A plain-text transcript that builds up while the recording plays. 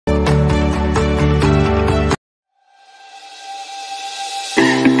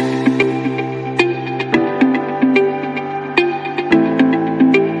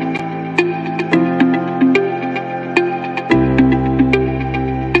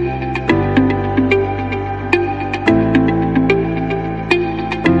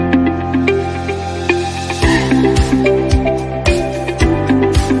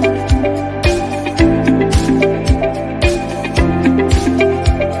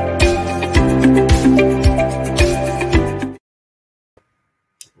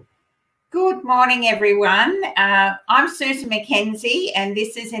morning, everyone. I'm Susan McKenzie, and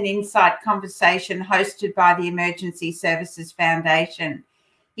this is an Insight conversation hosted by the Emergency Services Foundation.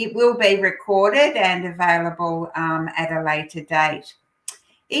 It will be recorded and available at a later date.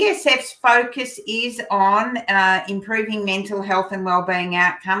 ESF's focus is on improving mental health and wellbeing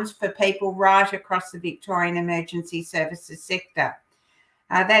outcomes for people right across the Victorian emergency services sector.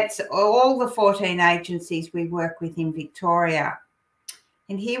 That's all the 14 agencies we work with in Victoria.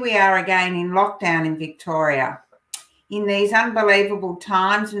 And here we are again in lockdown in Victoria. In these unbelievable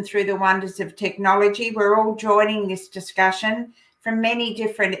times and through the wonders of technology, we're all joining this discussion from many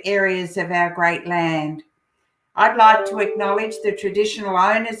different areas of our great land. I'd like to acknowledge the traditional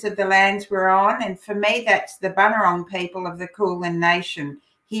owners of the lands we're on, and for me that's the Bunurong people of the Kulin Nation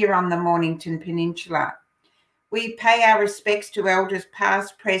here on the Mornington Peninsula. We pay our respects to elders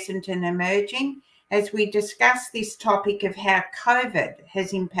past, present and emerging as we discuss this topic of how COVID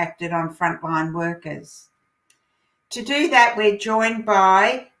has impacted on frontline workers. To do that, we're joined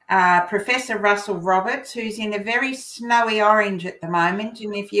by Professor Russell Roberts, who's in a very snowy orange at the moment.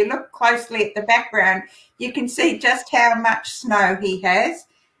 And if you look closely at the background, you can see just how much snow he has.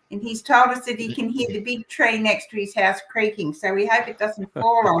 And he's told us that he can hear the big tree next to his house creaking. So we hope it doesn't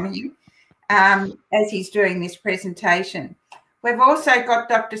fall on him as he's doing this presentation. We've also got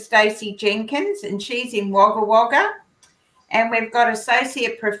Dr. Stacey Jenkins, and she's in Wagga Wagga. And we've got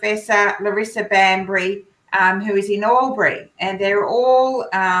Associate Professor Larissa Bambury, who is in Albury. And they're all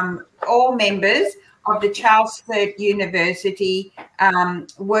members of the Charles III University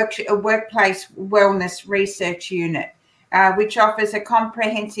Workplace Wellness Research Unit, which offers a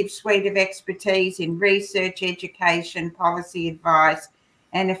comprehensive suite of expertise in research, education, policy advice,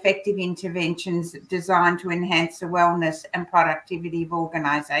 and effective interventions designed to enhance the wellness and productivity of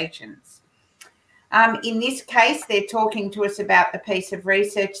organisations. In this case, they're talking to us about the piece of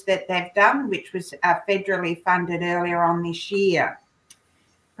research that they've done, which was federally funded earlier on this year.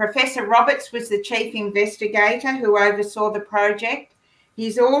 Professor Roberts was the chief investigator who oversaw the project.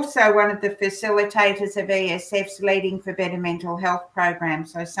 He's also one of the facilitators of ESF's Leading for Better Mental Health program,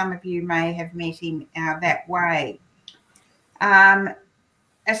 so some of you may have met him that way.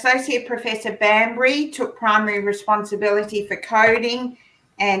 Associate Professor Bambury took primary responsibility for coding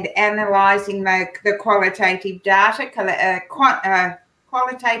and analysing the qualitative data,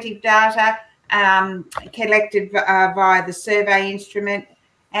 collected via the survey instrument.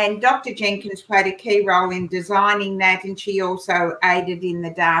 And Dr. Jenkins played a key role in designing that, and she also aided in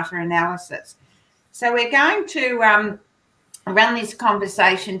the data analysis. So we're going to run this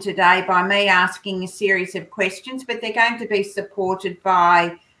conversation today by me asking a series of questions, but they're going to be supported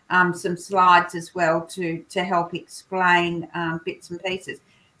by some slides as well to help explain bits and pieces.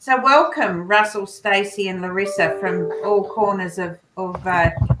 So welcome, Russell, Stacey and Larissa from all corners of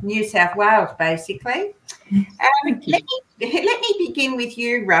New South Wales, basically. Let me begin with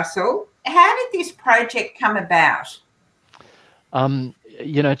you, Russell. How did this project come about?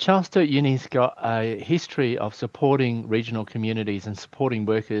 You know, Charles Sturt Uni's got a history of supporting regional communities and supporting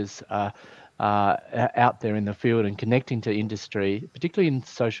workers out there in the field and connecting to industry, particularly in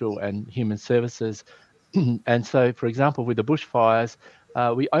social and human services. And so, for example, with the bushfires,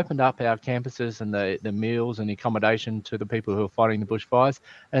 we opened up our campuses and the meals and the accommodation to the people who are fighting the bushfires.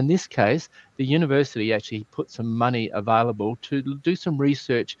 And in this case, the university actually put some money available to do some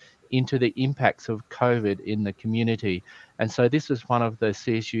research into the impacts of COVID in the community. And so this is one of the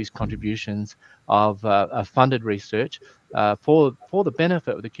CSU's contributions of funded research for the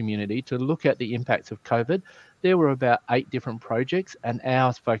benefit of the community to look at the impacts of COVID. There were about 8 different projects, and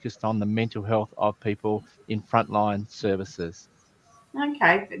ours focused on the mental health of people in frontline services.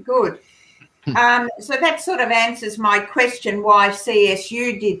 Okay, good. So that sort of answers my question why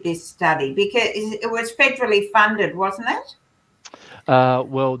CSU did this study, because it was federally funded, wasn't it?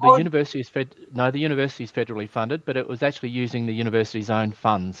 Well, the university is federally funded, but it was actually using the university's own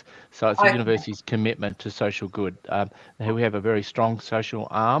funds. So it's the university's commitment to social good. We have a very strong social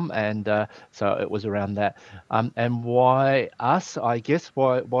arm, and so it was around that. And why us? I guess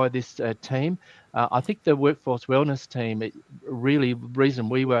why this team? I think the workforce wellness team, reason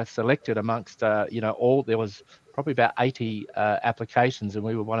we were selected amongst, there was probably about 80 applications, and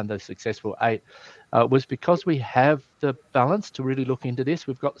we were one of the successful 8. Was because we have the balance to really look into this.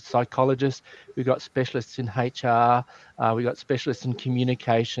 We've got psychologists, we've got specialists in HR, we've got specialists in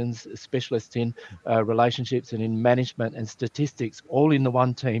communications, specialists in relationships and in management and statistics, all in the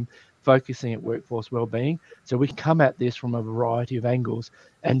one team, focusing at workforce wellbeing. So we can come at this from a variety of angles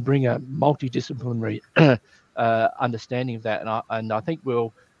and bring a multidisciplinary understanding of that. And I think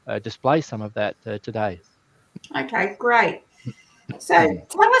we'll display some of that today. Okay, great. So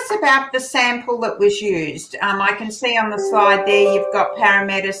tell us about the sample that was used. I can see on the slide there you've got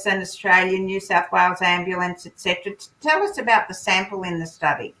paramedicine, Australia, New South Wales ambulance, etc. Tell us about the sample in the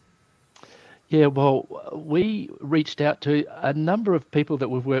study. Yeah, well, we reached out to a number of people that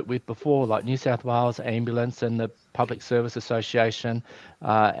we've worked with before, like New South Wales Ambulance and the Public Service Association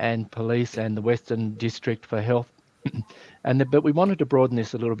and police and the Western District for Health. But we wanted to broaden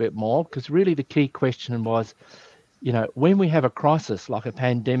this a little bit more, because really the key question was, you know, when we have a crisis like a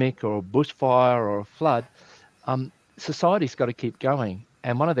pandemic or a bushfire or a flood, society's got to keep going.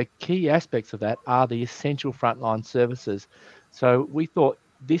 And one of the key aspects of that are the essential frontline services. So we thought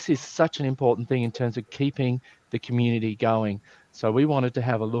this is such an important thing in terms of keeping the community going. So we wanted to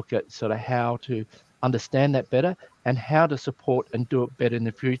have a look at sort of how to understand that better and how to support and do it better in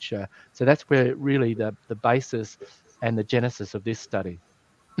the future. So that's where really the basis and the genesis of this study.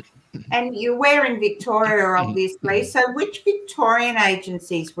 And you were in Victoria, obviously. So which Victorian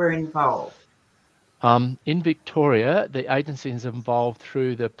agencies were involved? In Victoria, the agencies involved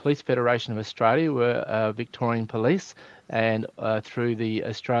through the Police Federation of Australia were Victorian Police, and through the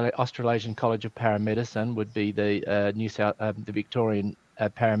Australasian College of Paramedicine would be the the Victorian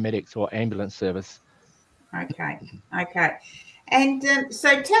Paramedics or Ambulance Service. Okay. And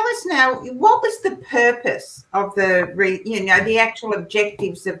so tell us now, what was the purpose of the actual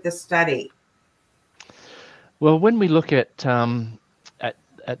objectives of the study? Well, when we look at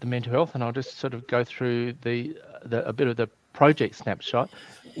the mental health, and I'll just sort of go through a bit of the project snapshot.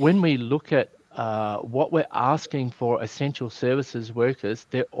 When we look at what we're asking for essential services workers,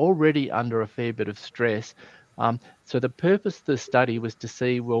 they're already under a fair bit of stress. So the purpose of the study was to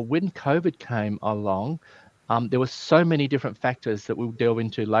see, well, when COVID came along, there were so many different factors that we'll delve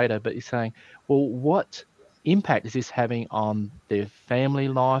into later, but you're saying, well, what impact is this having on their family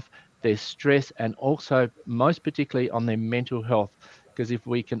life, their stress, and also most particularly on their mental health? Because if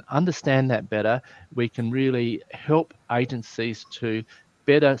we can understand that better, we can really help agencies to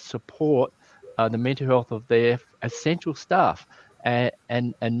better support the mental health of their essential staff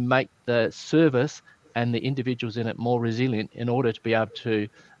and make the service and the individuals in it more resilient in order to be able to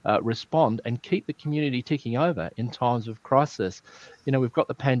respond and keep the community ticking over in times of crisis. You know, we've got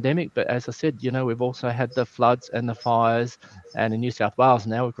the pandemic, but as I said, you know, we've also had the floods and the fires, and in New South Wales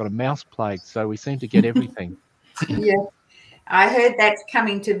now we've got a mouse plague, so we seem to get everything. Yeah, I heard that's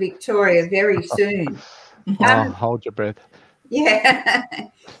coming to Victoria very soon. Hold your breath. Yeah.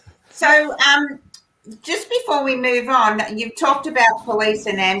 So just before we move on, you've talked about police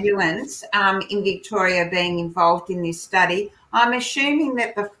and ambulance in Victoria being involved in this study. I'm assuming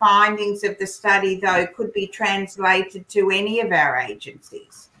that the findings of the study, though, could be translated to any of our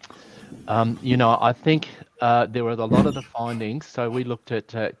agencies. You know, I think there were a lot of the findings. So we looked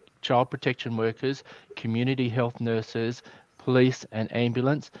at child protection workers, community health nurses, police and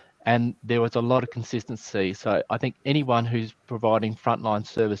ambulance, and there was a lot of consistency. So I think anyone who's providing frontline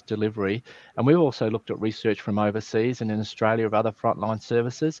service delivery, and we've also looked at research from overseas and in Australia of other frontline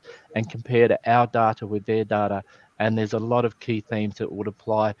services and compared our data with their data. And there's a lot of key themes that would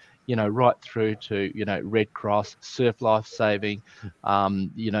apply, you know, right through to, you know, Red Cross, Surf Life Saving,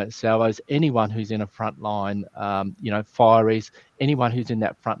 you know, salvos, anyone who's in a frontline, you know, fireys, anyone who's in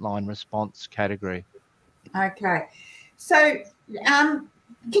that frontline response category. Okay. So can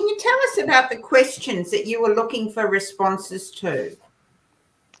you tell us about the questions that you were looking for responses to?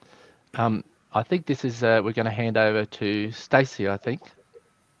 I think this is, we're going to hand over to Stacey, I think.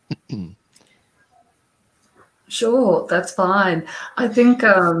 Sure, that's fine. I think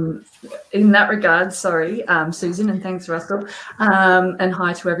in that regard, sorry, Susan, and thanks, Russell, and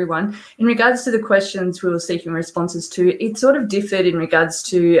hi to everyone. In regards to the questions we were seeking responses to, it sort of differed in regards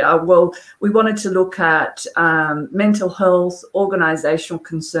to, well, we wanted to look at mental health, organisational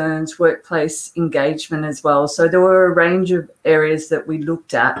concerns, workplace engagement as well. So there were a range of areas that we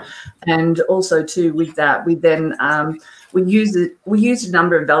looked at, and also too with that, we then we used a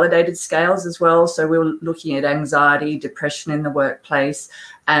number of validated scales as well. So we were looking at anxiety, depression in the workplace.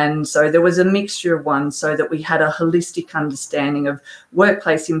 And so there was a mixture of ones so that we had a holistic understanding of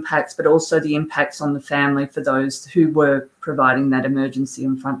workplace impacts, but also the impacts on the family for those who were providing that emergency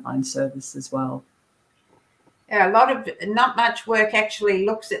and frontline service as well. Yeah, not much work actually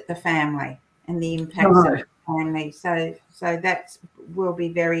looks at the family and the impacts of the family. So that will be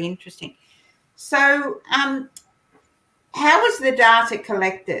very interesting. So, how was the data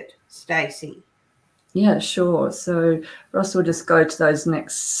collected, Stacey? Yeah, sure. So Ross will just go to those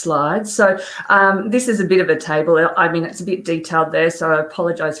next slides. So this is a bit of a table. I mean, it's a bit detailed there, so I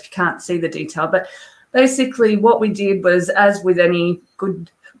apologise if you can't see the detail. But basically what we did was, as with any good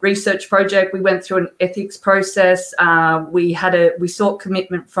research project, we went through an ethics process. We sought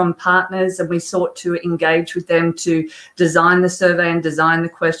commitment from partners, and we sought to engage with them to design the survey and design the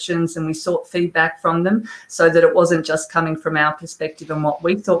questions, and we sought feedback from them so that it wasn't just coming from our perspective and what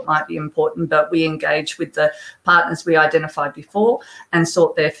we thought might be important, but we engaged with the partners we identified before and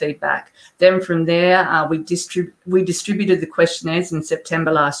sought their feedback. Then from there, we distributed the questionnaires in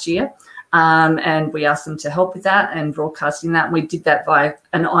September last year. And we asked them to help with that and broadcasting that. And we did that via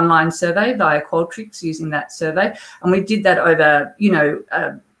an online survey via Qualtrics, using that survey. And we did that over,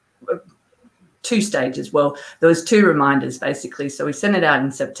 2 stages. Well, there was 2 reminders basically. So we sent it out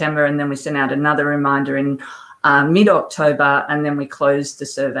in September, and then we sent out another reminder in mid-October, and then we closed the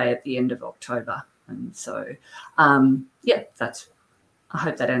survey at the end of October. And so, yeah, I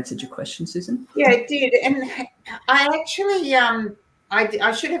hope that answered your question, Susan. Yeah, it did. And I actually,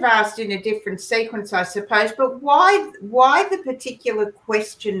 I should have asked in a different sequence, I suppose, but why the particular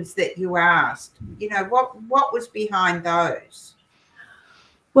questions that you asked? What was behind those?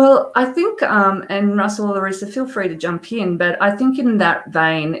 Well, I think, and Russell or Larissa, feel free to jump in, but I think in that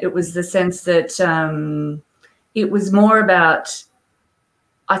vein, it was the sense that it was more about,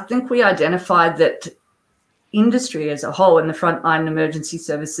 I think we identified that industry as a whole and the frontline emergency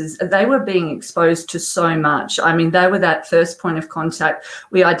services, they were being exposed to so much. I mean, they were that first point of contact.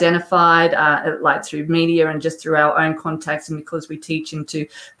 We identified, like through media and just through our own contacts, and because we teach into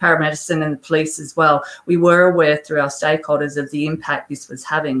paramedicine and the police as well, we were aware through our stakeholders of the impact this was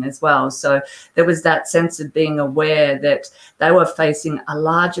having as well. So there was that sense of being aware that they were facing a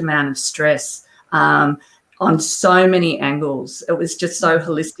large amount of stress on so many angles. It was just so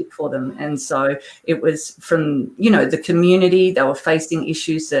holistic for them. And so it was from, the community. They were facing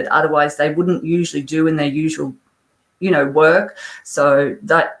issues that otherwise they wouldn't usually do in their usual, work. So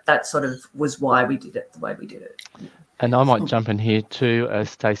that sort of was why we did it the way we did it. And I might jump in here too,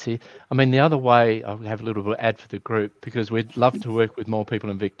 Stacey. I mean, the other way, I'll have a little bit of ad for the group, because we'd love to work with more people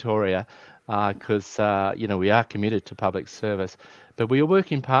in Victoria, because, we are committed to public service. But we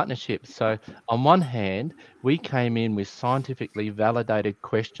work in partnerships. So on one hand, we came in with scientifically validated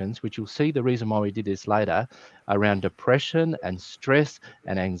questions, which you'll see the reason why we did this later, around depression and stress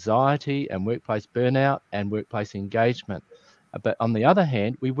and anxiety and workplace burnout and workplace engagement. But on the other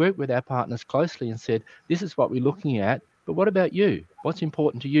hand, we worked with our partners closely and said, this is what we're looking at, but what about you? What's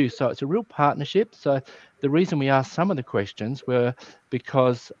important to you? So it's a real partnership. So the reason we asked some of the questions were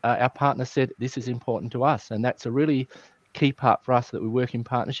because our partner said, this is important to us. And that's a really key part for us, that we work in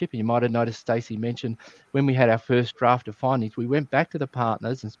partnership. And you might have noticed Stacey mentioned when we had our first draft of findings, we went back to the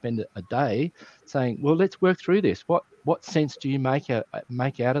partners and spent a day saying, well, let's work through this. What sense do you make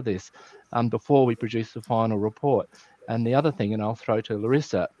out of this before we produce the final report? And the other thing, and I'll throw to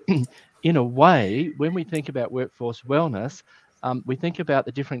Larissa, in a way, when we think about workforce wellness, we think about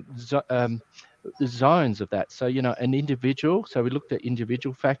the different zones of that. So, an individual, so we looked at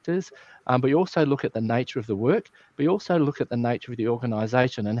individual factors, but we also look at the nature of the work, but we also look at the nature of the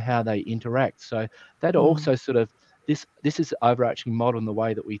organisation and how they interact. So that also sort of, this is overarching model in the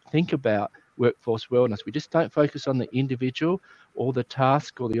way that we think about workforce wellness. We just don't focus on the individual or the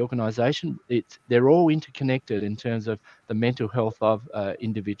task or the organisation. They're all interconnected in terms of the mental health of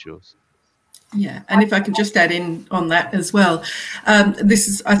individuals. Yeah, and if I could just add in on that as well,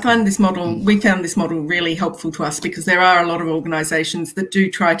 we found this model really helpful to us, because there are a lot of organisations that do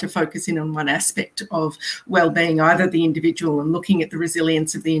try to focus in on one aspect of wellbeing, either the individual, and looking at the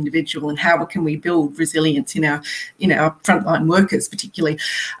resilience of the individual and how can we build resilience in our frontline workers particularly.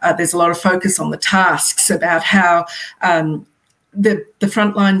 There's a lot of focus on the tasks, about how the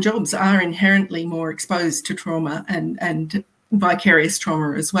frontline jobs are inherently more exposed to trauma and vicarious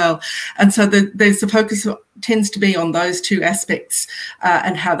trauma as well. And so there's the focus tends to be on those 2 aspects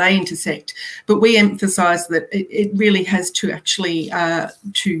and how they intersect. But we emphasise that it really has to actually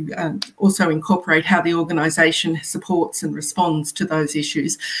also incorporate how the organisation supports and responds to those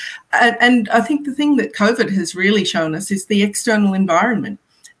issues. And I think the thing that COVID has really shown us is the external environment.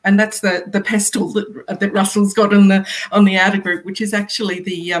 And that's the pestle that Russell's got on the outer group, which is actually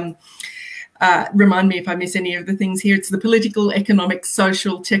the remind me if I miss any of the things here. It's the political, economic,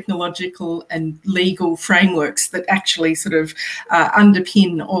 social, technological and legal frameworks that actually sort of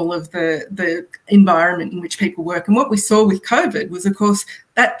underpin all of the environment in which people work. And what we saw with COVID was, of course,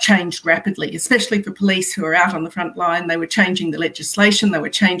 that changed rapidly, especially for police who are out on the front line. They were changing the legislation, they were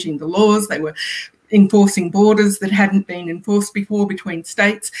changing the laws, they were enforcing borders that hadn't been enforced before between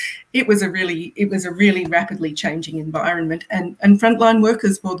states. It was a really rapidly changing environment, and frontline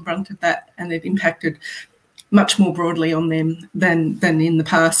workers bore the brunt of that, and it impacted much more broadly on them than in the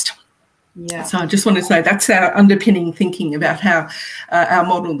past. Yeah. So I just want to say that's our underpinning thinking about how our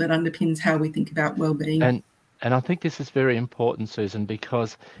model that underpins how we think about wellbeing. And I think this is very important, Susan,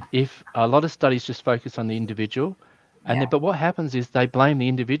 because if a lot of studies just focus on the individual, but what happens is they blame the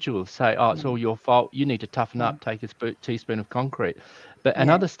individual, say, oh, it's all your fault, you need to toughen up, take a teaspoon of concrete.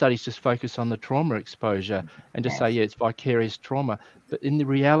 And other studies just focus on the trauma exposure and just say, yeah, it's vicarious trauma. But in the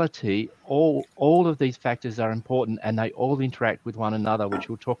reality, all of these factors are important and they all interact with one another, which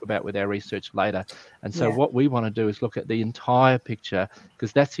we'll talk about with our research later. And so what we want to do is look at the entire picture,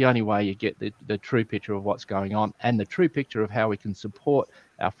 because that's the only way you get the true picture of what's going on and the true picture of how we can support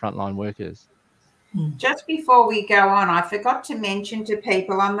our frontline workers. Just before we go on, I forgot to mention to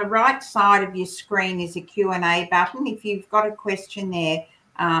people on the right side of your screen is a Q&A button. If you've got a question there,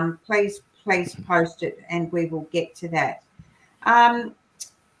 please post it and we will get to that.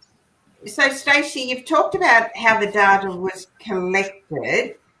 So Stacey, you've talked about how the data was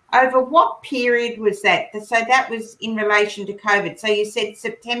collected. Over what period was that? So that was in relation to COVID. So you said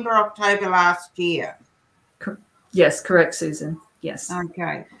September, October last year. Yes, correct, Susan. Yes.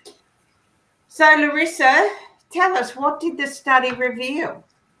 Okay. So Larissa, tell us, what did the study reveal?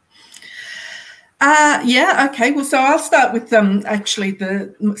 Okay. Well, so I'll start with actually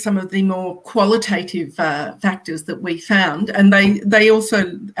some of the more qualitative factors that we found, and they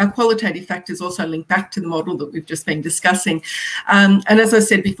also, our qualitative factors also link back to the model that we've just been discussing. And as I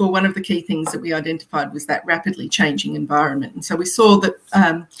said before, one of the key things that we identified was that rapidly changing environment. And so we saw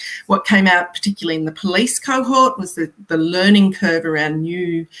that what came out, particularly in the police cohort, was the learning curve around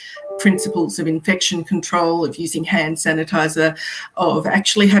new principles of infection control, of using hand sanitizer, of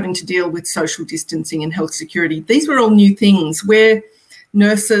actually having to deal with social distancing and health security. These were all new things where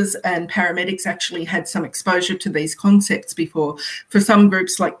nurses and paramedics actually had some exposure to these concepts before. For some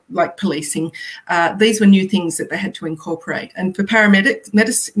groups like policing, these were new things that they had to incorporate. And for medics,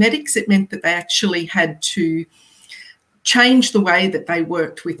 it meant that they actually had to change the way that they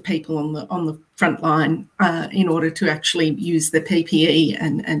worked with people on the front line in order to actually use the PPE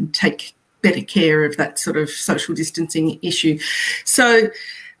and take better care of that sort of social distancing issue. So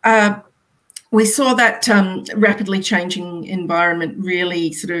we saw that rapidly changing environment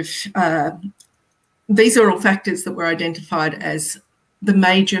really sort of, these are all factors that were identified as the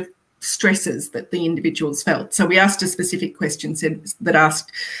major stresses that the individuals felt. So we asked a specific question that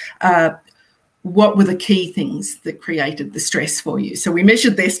asked, what were the key things that created the stress for you? So we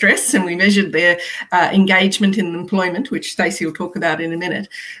measured their stress and we measured their engagement in employment, which Stacey will talk about in a minute.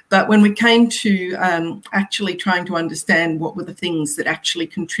 But when we came to actually trying to understand what were the things that actually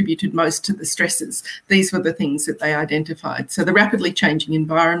contributed most to the stresses, these were the things that they identified. So the rapidly changing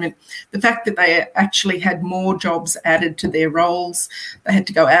environment, the fact that they actually had more jobs added to their roles, they had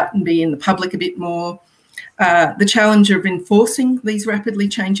to go out and be in the public a bit more, the challenge of enforcing these rapidly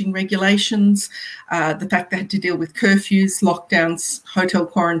changing regulations, the fact they had to deal with curfews, lockdowns, hotel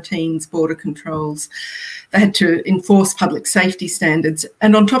quarantines, border controls. They had to enforce public safety standards.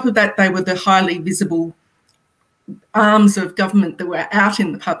 And on top of that, they were the highly visible arms of government that were out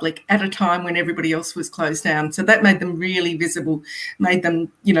in the public at a time when everybody else was closed down. So that made them really visible, made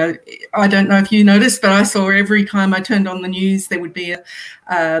them, you know, I don't know if you noticed, but I saw every time I turned on the news, there would be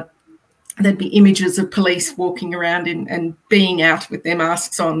there'd be images of police walking around and being out with their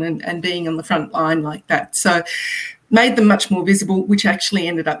masks on and being on the front line like that. So made them much more visible, which actually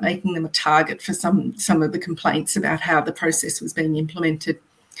ended up making them a target for some of the complaints about how the process was being implemented.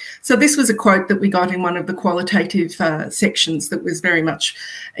 So this was a quote that we got in one of the qualitative sections that was very much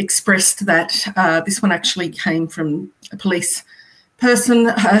expressed that this one actually came from a police person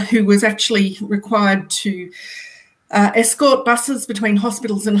who was actually required to escort buses between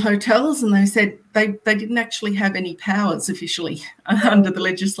hospitals and hotels, and they said they didn't actually have any powers officially under the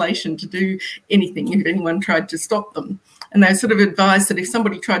legislation to do anything if anyone tried to stop them. And they sort of advised that if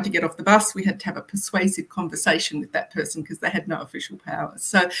somebody tried to get off the bus, we had to have a persuasive conversation with that person because they had no official powers.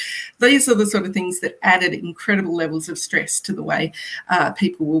 So these are the sort of things that added incredible levels of stress to the way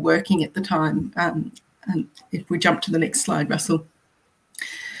people were working at the time. And if we jump to the next slide, Russell.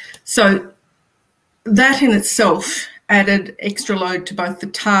 So that in itself added extra load to both the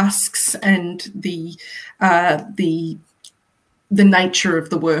tasks and the nature of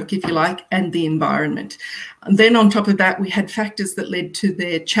the work, if you like, and the environment. And then on top of that, we had factors that led to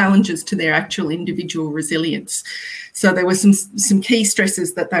their challenges to their actual individual resilience. So there were some key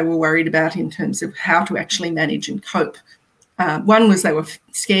stresses that they were worried about in terms of how to actually manage and cope. One was they were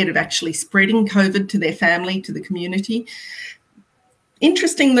scared of actually spreading COVID to their family, to the community.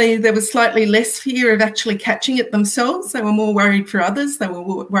 Interestingly, there was slightly less fear of actually catching it themselves. They were more worried for others. They were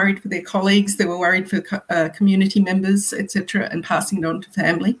worried for their colleagues. They were worried for community members, etc., and passing it on to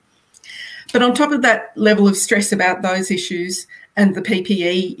family. But on top of that level of stress about those issues and the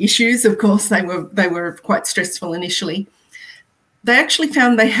PPE issues, of course, they were quite stressful initially. They actually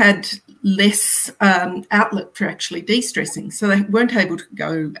found they had less outlet for actually de-stressing. So they weren't able to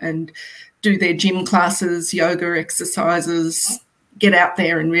go and do their gym classes, yoga exercises, get out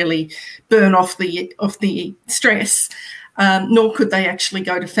there and really burn off the stress. Nor could they actually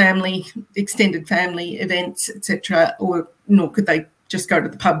go to extended family events, etc., or nor could they just go to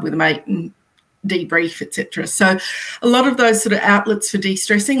the pub with a mate and debrief, etc. So a lot of those sort of outlets for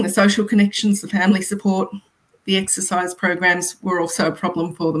de-stressing, the social connections, the family support, the exercise programs were also a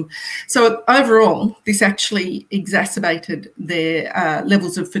problem for them. So overall, this actually exacerbated their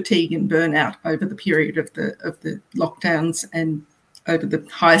levels of fatigue and burnout over the period of the lockdowns and over the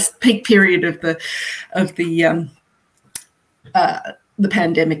highest peak period of the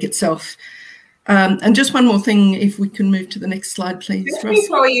pandemic itself. And just one more thing, if we can move to the next slide, please. Just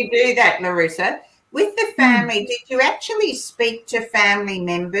before you do that, Larissa, with the family, did you actually speak to family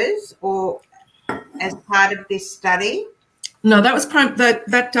members or as part of this study? No,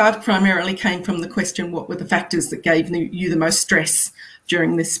 that data primarily came from the question, what were the factors that gave you the most stress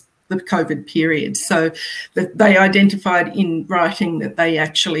during the COVID period? So that they identified in writing that they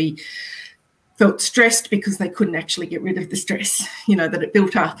actually felt stressed because they couldn't actually get rid of the stress, that it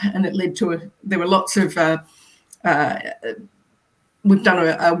built up, and it led to there were lots of we've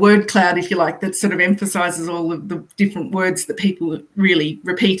done a word cloud, if you like, that sort of emphasises all of the different words that people really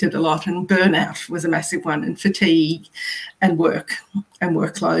repeated a lot, and burnout was a massive one, and fatigue and work and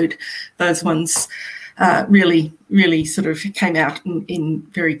workload. Those ones really sort of came out in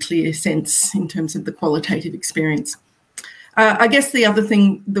very clear sense in terms of the qualitative experience. I guess the other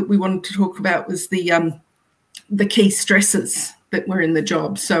thing that we wanted to talk about was the key stresses that were in the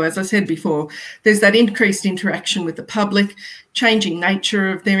job. So as I said before, there's that increased interaction with the public, changing nature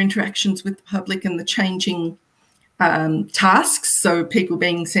of their interactions with the public, and the changing tasks. So people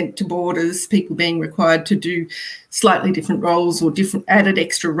being sent to borders, people being required to do slightly different roles or different added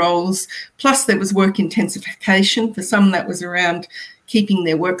extra roles. Plus there was work intensification. For some that was around keeping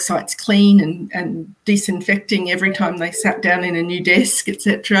their work sites clean and disinfecting every time they sat down in a new desk,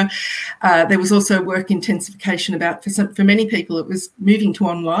 etc. There was also work intensification about, for many people, it was moving to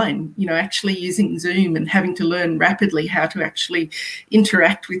online, actually using Zoom and having to learn rapidly how to actually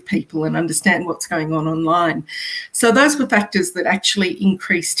interact with people and understand what's going on online. So those were factors that actually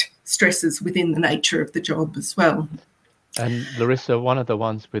increased stresses within the nature of the job as well. And Larissa, one of the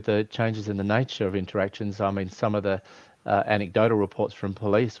ones with the changes in the nature of interactions, I mean, some of the anecdotal reports from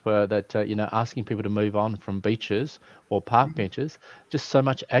police were that, asking people to move on from beaches or park benches, just so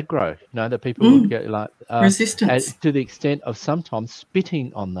much aggro, that people would get like resistance to the extent of sometimes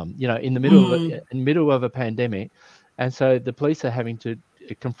spitting on them, in the middle of a pandemic. And so the police are having to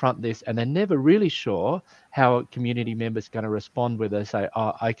confront this, and they're never really sure how community members are going to respond, whether they say,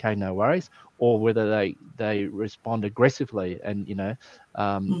 oh, okay, no worries, or whether they respond aggressively and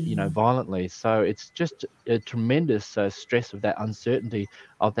violently. So it's just a tremendous stress of that uncertainty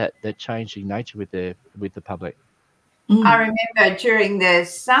of that changing nature with the public. I remember during the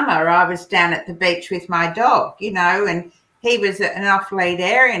summer I was down at the beach with my dog, and he was an off-lead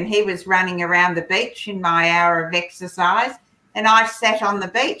area, and he was running around the beach in my hour of exercise. And I sat on the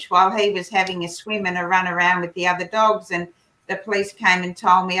beach while he was having a swim and a run around with the other dogs, and the police came and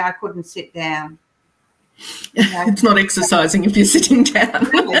told me I couldn't sit down. It's not exercising if you're sitting down.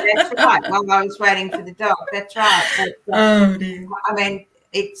 That's right. While I was waiting for the dog. That's right. But, oh dear. I mean,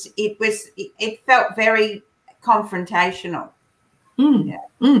 it felt very confrontational.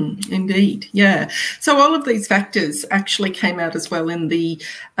 Indeed, yeah. So all of these factors actually came out as well in the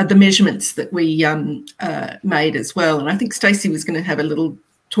measurements that we made as well. And I think Stacey was going to have a little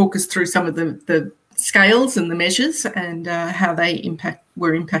talk us through some of the scales and the measures and how they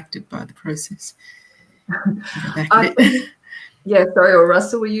were impacted by the process. Yeah, sorry, or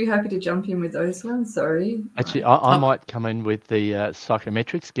Russell, were you happy to jump in with those ones? Sorry. Actually, I might come in with the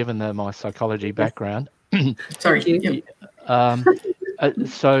psychometrics, given my psychology background. Sorry.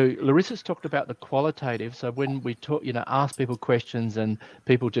 So Larissa's talked about the qualitative. So when we talk, ask people questions and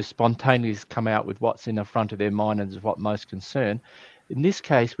people just spontaneously come out with what's in the front of their mind and is what most concern. In this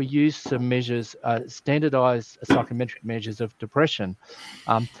case, we use some measures, standardized psychometric measures of depression.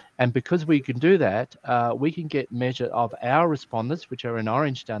 And because we can do that, we can get measure of our respondents, which are in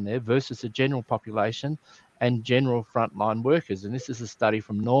orange down there, versus the general population and general frontline workers. And this is a study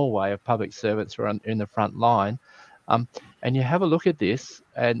from Norway of public servants who are in the front line. And you have a look at this,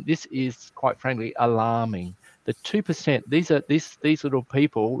 and this is quite frankly alarming. The 2%, these little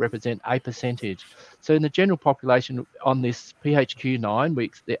people represent a percentage. So in the general population on this PHQ-9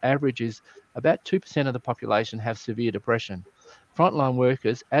 weeks, the average is about 2% of the population have severe depression. Frontline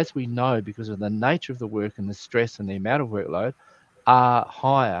workers, as we know, because of the nature of the work and the stress and the amount of workload, are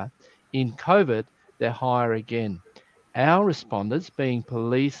higher. In COVID, they're higher again. Our responders, being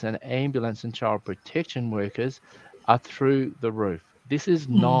police and ambulance and child protection workers, are through the roof. This is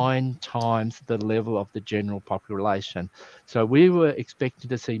 9 times the level of the general population. So we were expecting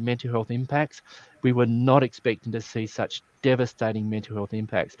to see mental health impacts. We were not expecting to see such devastating mental health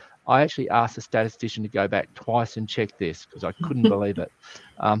impacts. I actually asked a statistician to go back twice and check this because I couldn't believe it.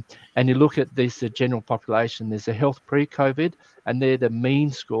 And you look at this, the general population, there's a health pre-COVID, and they're the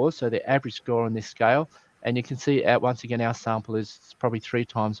mean scores, so the average score on this scale. And you can see once again, our sample is probably 3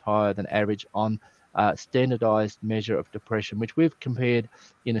 times higher than average on standardized measure of depression, which we've compared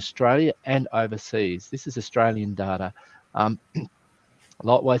in Australia and overseas. This is Australian data.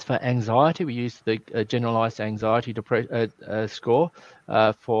 Likewise, for anxiety, we use the generalized anxiety score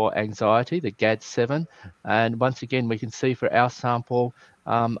for anxiety, the GAD-7. And once again, we can see for our sample,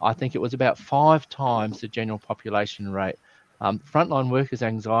 I think it was about 5 times the general population rate. Frontline workers'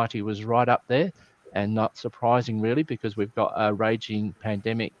 anxiety was right up there, and not surprising really, because we've got a raging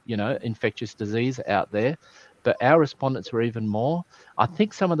pandemic, infectious disease out there. But our respondents were even more. I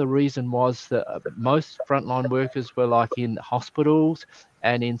think some of the reason was that most frontline workers were like in hospitals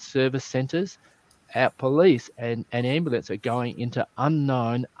and in service centres. Our police and ambulance are going into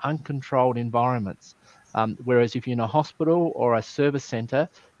unknown, uncontrolled environments. Whereas if you're in a hospital or a service centre,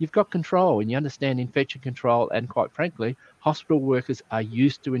 you've got control and you understand infection control. And quite frankly, hospital workers are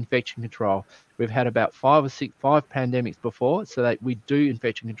used to infection control. We've had about 5 pandemics before, so that we do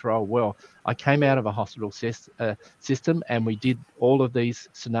infection control well. I came out of a hospital system and we did all of these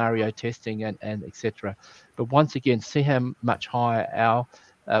scenario testing and etc. But once again, see how much higher our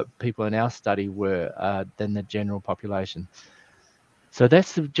people in our study were than the general population. So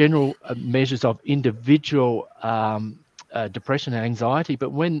that's the general measures of individual depression and anxiety.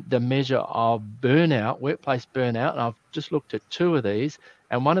 But when the measure of burnout, workplace burnout, and I've just looked at 2 of these,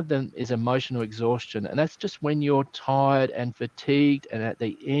 and one of them is emotional exhaustion. And that's just when you're tired and fatigued and at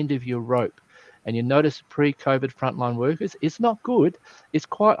the end of your rope. And you notice pre-COVID frontline workers, it's not good. It's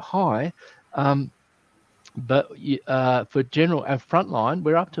quite high. But for general and frontline,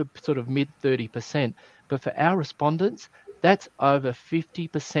 we're up to sort of mid 30%. But for our respondents, that's over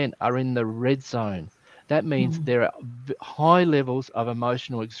 50% are in the red zone. That means there are high levels of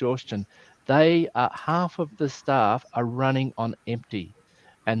emotional exhaustion. They are, half of the staff are running on empty.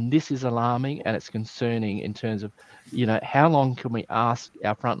 And this is alarming and it's concerning in terms of, how long can we ask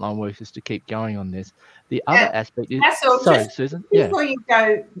our frontline workers to keep going on this? The other aspect is, sorry, Susan. Before you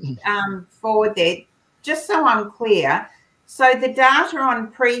go forward there, just so I'm clear, so the data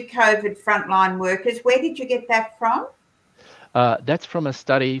on pre-COVID frontline workers, where did you get that from? That's from a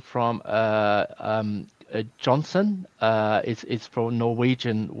study from Johnson. It's for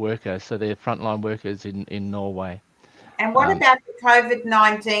Norwegian workers, so they're frontline workers in Norway. And what about the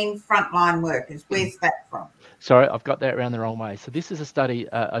COVID-19 frontline workers? Where's that from? Sorry, I've got that around the wrong way. So this is a study,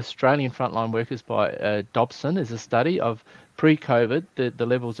 Australian frontline workers by Dobson is a study of pre-COVID, the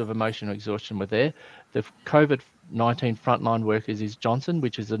levels of emotional exhaustion were there. The COVID-19 frontline workers is Johnson,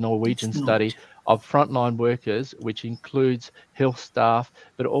 which is a Norwegian study of frontline workers, which includes health staff,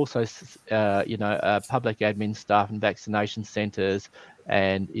 but also, public admin staff and vaccination centres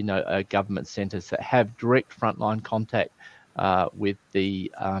and, government centres that have direct frontline contact with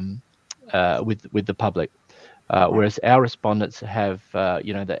the public. Whereas our respondents have,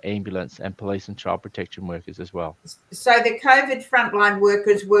 the ambulance and police and child protection workers as well. So the COVID frontline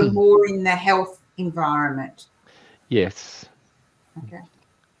workers were more in the health environment? Yes. Okay.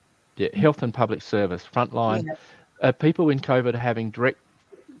 Yeah, health and public service, frontline. Yeah. People in COVID are having direct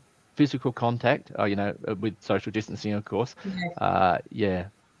physical contact, with social distancing, of course. Yeah.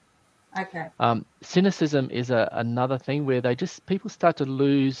 Okay. Cynicism is another thing where people start to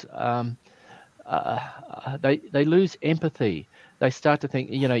lose... they lose empathy. They start to think,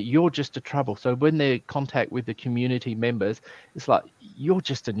 you're just a trouble. So when they're in contact with the community members, it's like, you're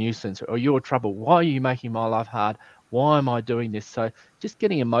just a nuisance or you're a trouble. Why are you making my life hard? Why am I doing this? So just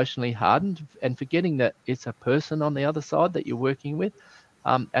getting emotionally hardened and forgetting that it's a person on the other side that you're working with.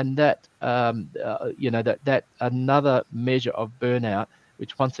 And that, that another measure of burnout,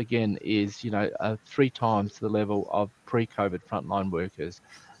 which once again is, 3 times the level of pre-COVID frontline workers.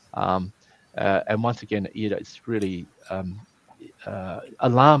 And once again, it's really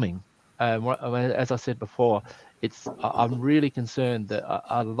alarming. As I said before, I'm really concerned that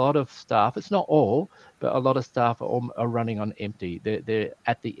a lot of staff, it's not all, but a lot of staff are running on empty. They're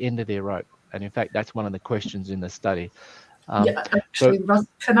at the end of their rope. And in fact, that's one of the questions in the study. Yeah, actually, Russ,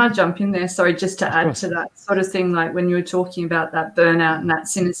 can I jump in there? Sorry, just to add to that sort of thing, like when you were talking about that burnout and that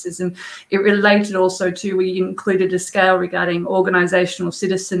cynicism, it related also to, we included a scale regarding organisational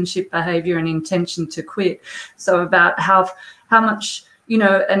citizenship behaviour and intention to quit. So about how much, you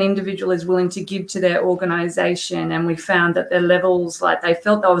know, an individual is willing to give to their organisation, and we found that their levels, like they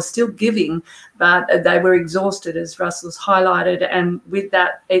felt they were still giving, but they were exhausted, as Russell's highlighted, and with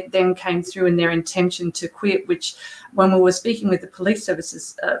that, it then came through in their intention to quit, which when we were speaking with the Police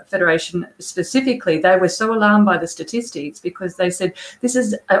Services Federation specifically, they were so alarmed by the statistics, because they said this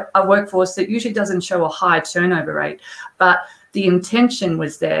is a workforce that usually doesn't show a high turnover rate, but the intention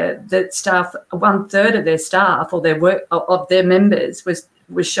was there that staff, 1/3 of their staff or their work of their members was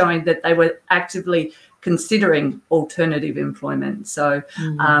showing that they were actively considering alternative employment. So,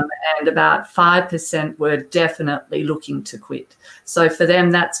 and about 5% were definitely looking to quit. So for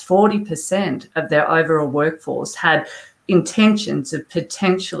them, that's 40% of their overall workforce had intentions of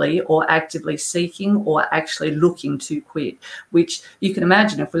potentially or actively seeking or actually looking to quit, which you can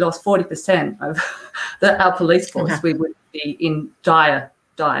imagine if we lost 40% of our police force, we would be in dire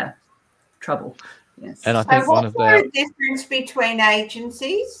trouble. Yes. And I think so what's the difference between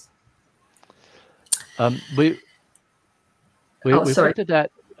agencies? We looked at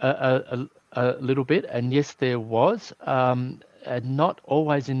that a little bit, and yes, there was. Not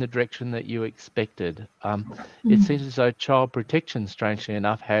always in the direction that you expected. It seems as though child protection, strangely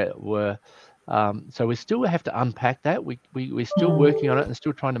enough, were. So we still have to unpack that. We're still working on it and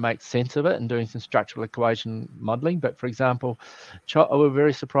still trying to make sense of it and doing some structural equation modelling. But for example, we're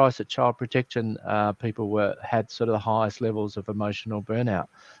very surprised that child protection people had sort of the highest levels of emotional burnout.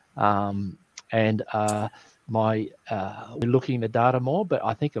 We're looking at the data more, but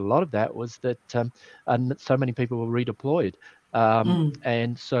I think a lot of that was that so many people were redeployed.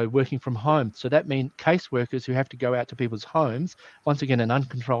 And so working from home. So that means caseworkers who have to go out to people's homes, once again, an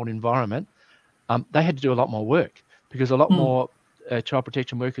uncontrolled environment, they had to do a lot more work, because a lot more child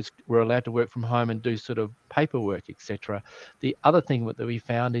protection workers were allowed to work from home and do sort of paperwork, etc. The other thing that we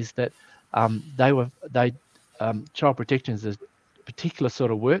found is that child protection is a particular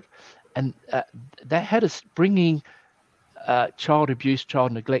sort of work, and that had us bringing child abuse,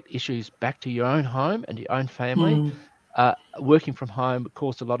 child neglect issues back to your own home and your own family. Working from home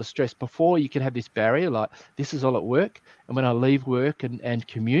caused a lot of stress. Before, you could have this barrier, like this is all at work, and when I leave work and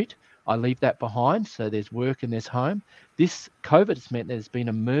commute, I leave that behind. So there's work and there's home. This COVID has meant there's been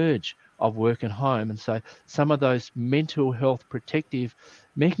a merge of work and home, and so some of those mental health protective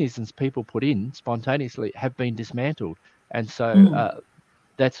mechanisms people put in spontaneously have been dismantled. And so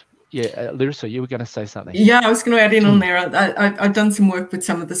that's Larissa, you were going to say something. Yeah, I was going to add in on there. I've done some work with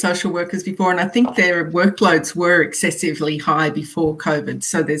some of the social workers before, and I think their workloads were excessively high before COVID.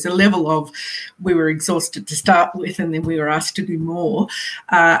 So there's a level of, we were exhausted to start with, and then we were asked to do more.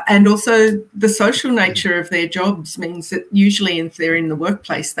 And also the social nature of their jobs means that usually if they're in the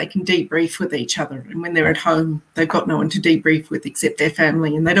workplace, they can debrief with each other. And when they're at home, they've got no one to debrief with except their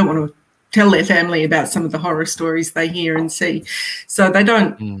family, and they don't want to tell their family about some of the horror stories they hear and see. So they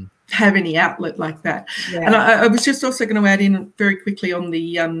don't have any outlet like that. And I was just also going to add in very quickly on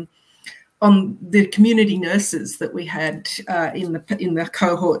the community nurses that we had in the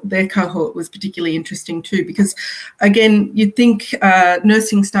cohort. Their cohort was particularly interesting too, because again, you'd think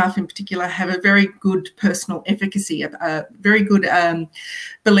nursing staff in particular have a very good personal efficacy, a very good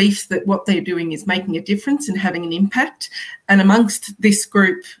belief that what they're doing is making a difference and having an impact. And amongst this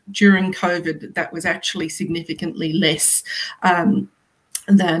group during COVID, that was actually significantly less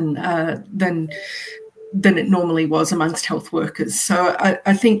than it normally was amongst health workers. So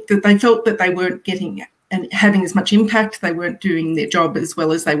I think that they felt that they weren't getting and having as much impact. They weren't doing their job as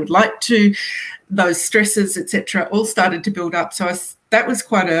well as they would like to. Those stresses, etc., all started to build up. So that was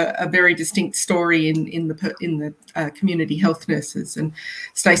quite a very distinct story in the community health nurses. And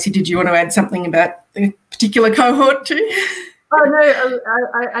Stacey, did you want to add something about the particular cohort too? Oh, no,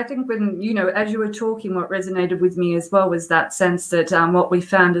 I think when, as you were talking, what resonated with me as well was that sense that what we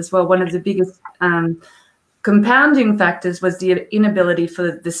found as well, one of the biggest compounding factors was the inability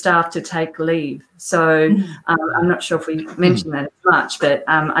for the staff to take leave. So I'm not sure if we mentioned that as much, but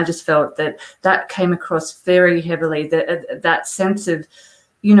I just felt that came across very heavily, that sense of,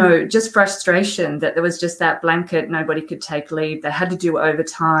 just frustration, that there was just that blanket, nobody could take leave. They had to do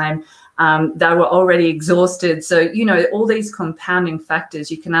overtime. They were already exhausted. So, all these compounding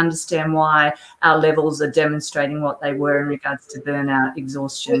factors, you can understand why our levels are demonstrating what they were in regards to burnout,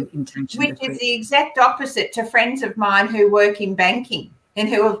 exhaustion, intention. Which is the exact opposite to friends of mine who work in banking and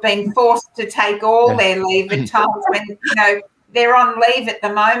who have been forced to take all their leave at times when, they're on leave at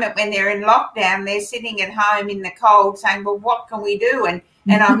the moment when they're in lockdown. They're sitting at home in the cold saying, well, what can we do? And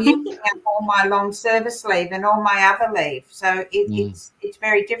I'm using up all my long service leave and all my other leave. So it's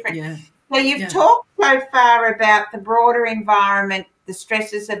very different. Yeah. So you've talked so far about the broader environment, the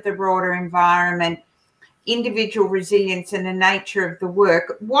stresses of the broader environment, individual resilience and the nature of the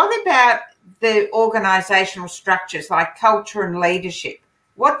work. What about the organisational structures like culture and leadership?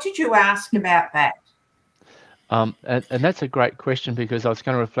 What did you ask about that? And that's a great question, because I was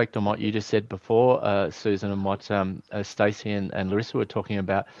going to reflect on what you just said before, Susan, and what Stacey and Larissa were talking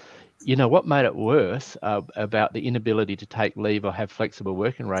about. You know, what made it worse about the inability to take leave or have flexible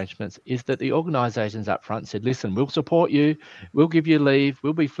working arrangements is that the organisations up front said, listen, we'll support you, we'll give you leave,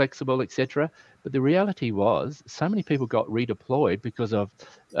 we'll be flexible, etc. But the reality was so many people got redeployed because of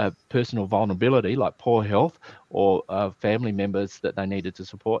personal vulnerability, like poor health or family members that they needed to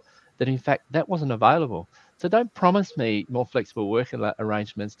support, that in fact that wasn't available. So don't promise me more flexible working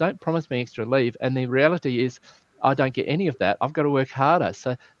arrangements, don't promise me extra leave, and the reality is I don't get any of that. I've got to work harder.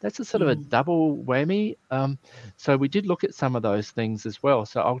 So that's a sort of a double whammy. So we did look at some of those things as well.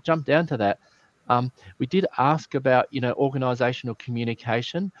 So I'll jump down to that. We did ask about, you know, organisational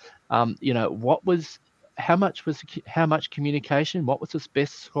communication. You know, how much communication? What was the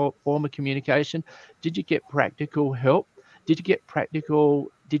best form of communication? Did you get practical help? Did you get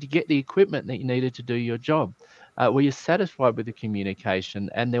the equipment that you needed to do your job? Were you satisfied with the communication?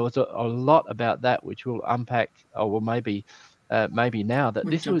 And there was a lot about that, which we'll unpack, or well, maybe now that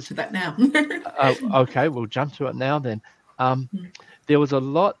we'll this jump was to that now. okay, we'll jump to it now then. There was a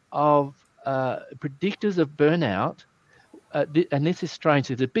lot of predictors of burnout, and this is strange.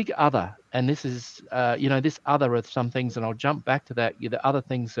 There's a big other, and this is you know, this other of some things, and I'll jump back to that. The other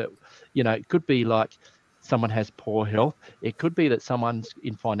things that, you know, it could be like someone has poor health. It could be that someone's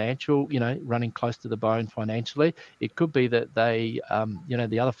in financial, you know, running close to the bone financially. It could be that they, you know,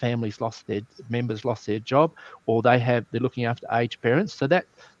 the other families lost their job, or they're looking after aged parents. So that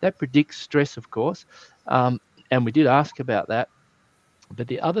predicts stress, of course. And we did ask about that. But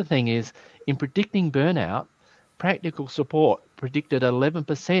the other thing is, in predicting burnout, practical support predicted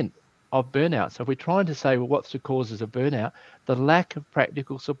 11% of burnout. So if we're trying to say, well, what's the causes of burnout? The lack of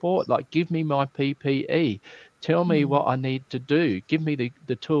practical support, like give me my PPE, tell me what I need to do, give me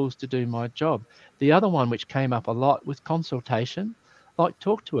the tools to do my job. The other one which came up a lot was consultation, like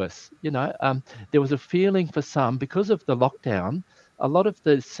talk to us. You know, there was a feeling for some, because of the lockdown, a lot of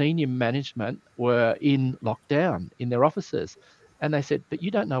the senior management were in lockdown in their offices. And they said, but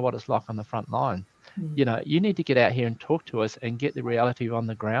you don't know what it's like on the front line. You know, you need to get out here and talk to us and get the reality on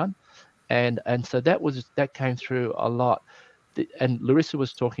the ground. And so that came through a lot. And Larissa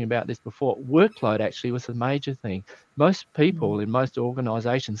was talking about this before. Workload actually was a major thing. Most people in most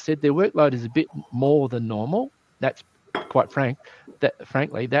organisations said their workload is a bit more than normal. That's quite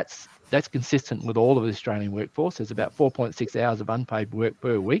frankly, that's consistent with all of the Australian workforce. There's about 4.6 hours of unpaid work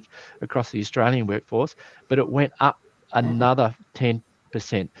per week across the Australian workforce, but it went up another 10%.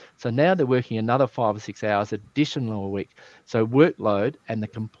 So now they're working another 5 or 6 hours additional a week. So workload and the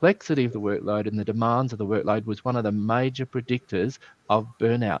complexity of the workload and the demands of the workload was one of the major predictors of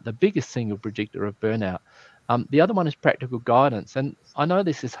burnout, the biggest single predictor of burnout. The other one is practical guidance. And I know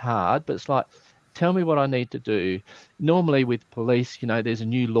this is hard, but it's like, tell me what I need to do. Normally with police, you know, there's a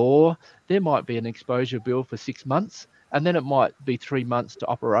new law. There might be an exposure bill for 6 months, and then it might be 3 months to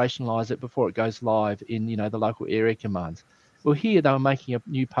operationalise it before it goes live in, you know, the local area commands. Well, here they were making a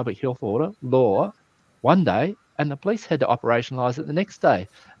new public health law one day, and the police had to operationalise it the next day.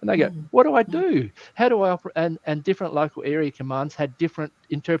 And they go, what do I do? How do I operate? And different local area commands had different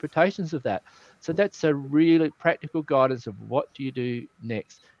interpretations of that. So that's a really practical guidance of what do you do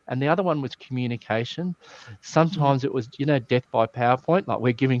next. And the other one was communication. Sometimes it was, you know, death by PowerPoint, like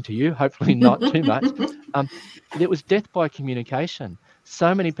we're giving to you, hopefully not too much. It was death by communication.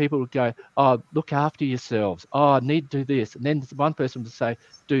 So many people would go, oh, look after yourselves. Oh, I need to do this. And then one person would say,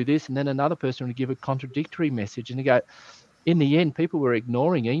 do this. And then another person would give a contradictory message. And you go, in the end, people were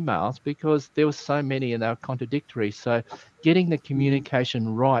ignoring emails because there were so many and they were contradictory. So getting the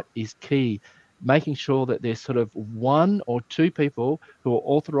communication right is key. Making sure that there's sort of 1 or 2 people who are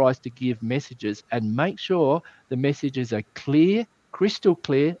authorised to give messages, and make sure the messages are clear, crystal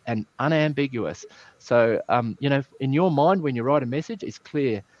clear and unambiguous. So, you know, in your mind, when you write a message, it's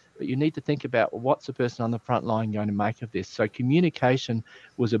clear, but you need to think about what's the person on the front line going to make of this. So communication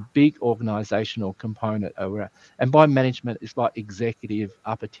was a big organisational component. And by management, it's like executive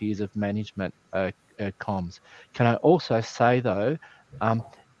upper tiers of management comms. Can I also say, though,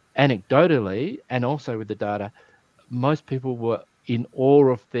 anecdotally, and also with the data, most people were in all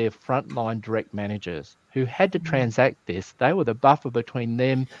of their frontline direct managers who had to transact this. They were the buffer between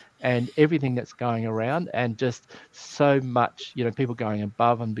them and everything that's going around, and just so much, you know, people going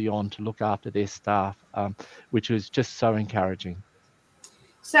above and beyond to look after their staff, which was just so encouraging.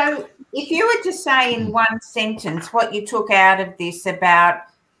 So if you were to say in one sentence what you took out of this about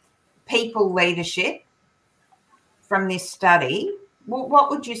people leadership from this study, what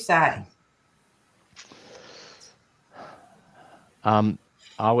would you say?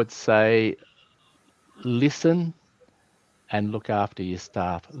 I would say listen and look after your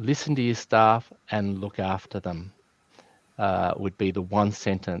staff. Listen to your staff and look after them would be the one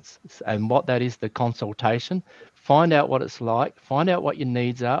sentence. And what that is, the consultation. Find out what it's like. Find out what your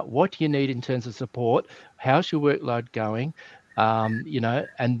needs are. What do you need in terms of support? How's your workload going? You know,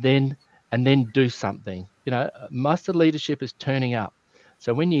 and then do something. You know, most of the leadership is turning up.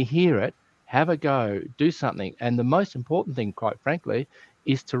 So when you hear it, have a go, do something. And the most important thing, quite frankly,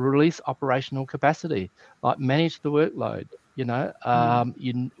 is to release operational capacity, like manage the workload. You know,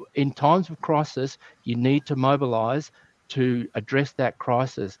 in times of crisis, you need to mobilize to address that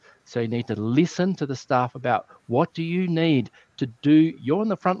crisis. So you need to listen to the staff about what do you need to do. You're on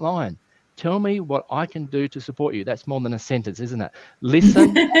the front line. Tell me what I can do to support you. That's more than a sentence, isn't it?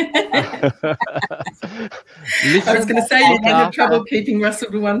 Listen. I was going to say you'd have trouble keeping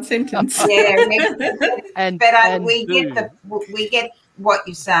Russell to one sentence. Yeah, we get what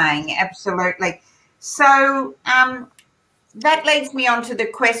you're saying, absolutely. So that leads me on to the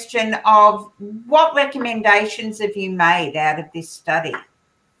question of what recommendations have you made out of this study?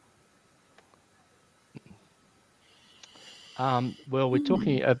 Well, we're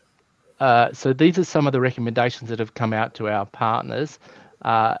talking. So these are some of the recommendations that have come out to our partners,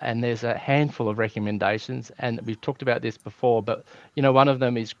 and there's a handful of recommendations, and we've talked about this before, but you know, one of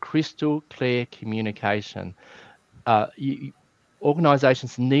them is crystal clear communication.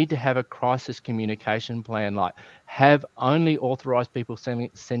 Organisations need to have a crisis communication plan, like have only authorised people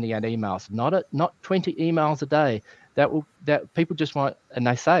sending out emails, not 20 emails a day. That people just want, and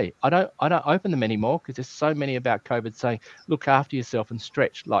they say, I don't open them anymore because there's so many about COVID saying, look after yourself and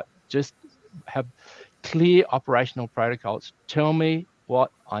stretch. Like, just have clear operational protocols. Tell me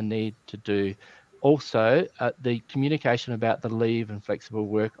what I need to do. Also, the communication about the leave and flexible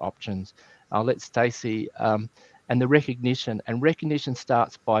work options. I'll let Stacey, and the recognition. And recognition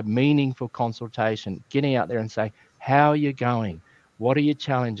starts by meaningful consultation, getting out there and saying, how are you going? What are your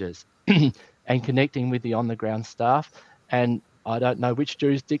challenges? And connecting with the on-the-ground staff. And I don't know which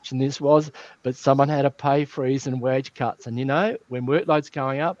jurisdiction this was, but someone had a pay freeze and wage cuts. And, you know, when workload's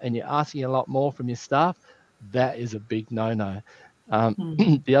going up and you're asking a lot more from your staff, that is a big no-no.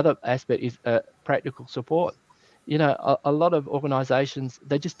 The other aspect is practical support. You know, a lot of organisations,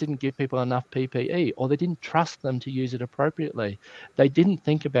 they just didn't give people enough PPE, or they didn't trust them to use it appropriately. They didn't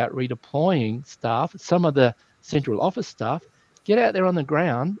think about redeploying staff. Some of the central office staff, get out there on the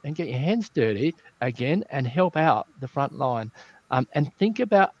ground and get your hands dirty again and help out the front line. And think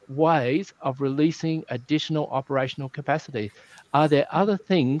about ways of releasing additional operational capacity. Are there other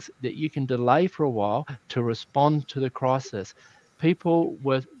things that you can delay for a while to respond to the crisis? People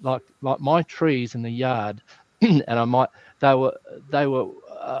were like my trees in the yard, and they were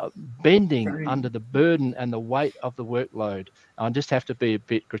bending under the burden and the weight of the workload. I just have to be a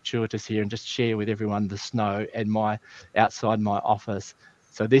bit gratuitous here and just share with everyone the snow and outside my office.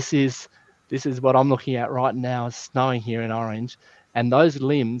 So this is what I'm looking at right now. It's snowing here in Orange, and those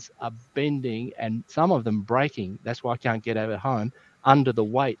limbs are bending and some of them breaking. That's why I can't get out at home under the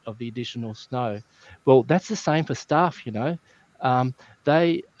weight of the additional snow. Well, that's the same for staff, you know.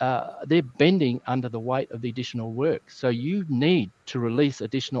 They're bending under the weight of the additional work. So you need to release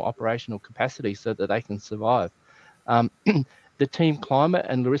additional operational capacity so that they can survive. The team climate,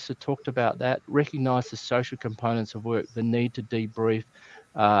 and Larissa talked about that, recognise the social components of work, the need to debrief,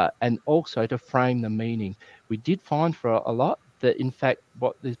 and also to frame the meaning. We did find for a lot that, in fact,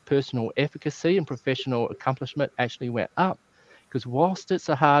 what the personal efficacy and professional accomplishment actually went up. Because whilst it's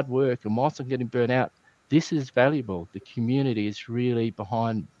a hard work and whilst I'm getting burnt out, this is valuable. The community is really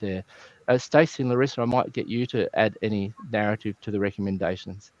behind there. Stacey and Larissa, I might get you to add any narrative to the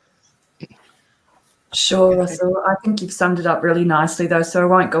recommendations. Sure, Russell. I think you've summed it up really nicely, though, so I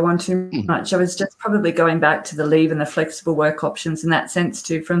won't go on too much. I was just probably going back to the leave and the flexible work options in that sense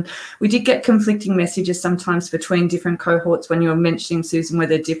too. We did get conflicting messages sometimes between different cohorts when you were mentioning, Susan, were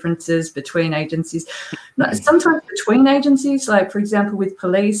there differences between agencies? Sometimes between agencies, like, for example, with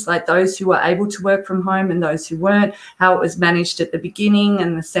police, like those who were able to work from home and those who weren't, how it was managed at the beginning,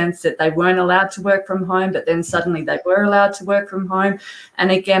 and the sense that they weren't allowed to work from home, but then suddenly they were allowed to work from home.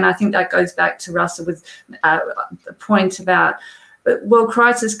 And again, I think that goes back to Russell with the point about well,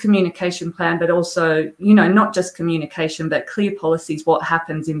 crisis communication plan, but also, you know, not just communication, but clear policies, what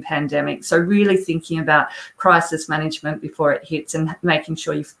happens in pandemic. So really thinking about crisis management before it hits and making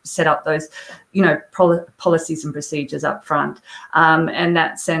sure you set up those, you know, policies and procedures up front. And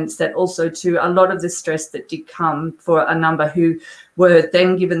that sense that also to a lot of the stress that did come for a number who were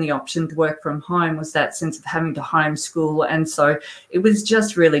then given the option to work from home was that sense of having to homeschool. And so it was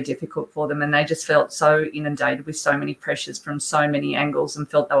just really difficult for them. And they just felt so inundated with so many pressures from so many angles and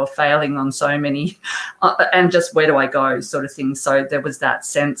felt they were failing on so many and just where do I go sort of thing. So there was that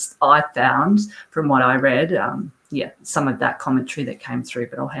sense I found from what I read, some of that commentary that came through,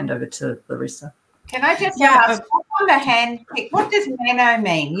 but I'll hand over to Larissa. Can I just ask, on the hand pick, what does Mano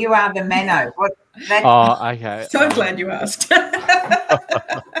mean? You are the Mano. Okay. So glad you asked.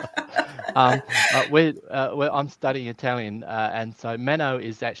 I'm studying Italian, and so Mano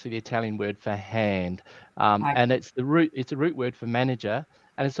is actually the Italian word for hand, and it's a root word for manager,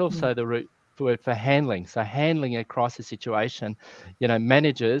 and it's also the root word for handling. So handling a crisis situation, you know,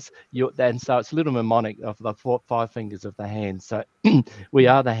 managers, and so it's a little mnemonic of the 5 fingers of the hand. So we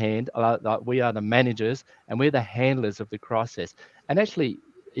are the hand, we are the managers, and we're the handlers of the crisis. And actually,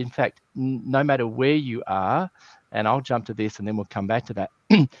 in fact, no matter where you are, and I'll jump to this and then we'll come back to that.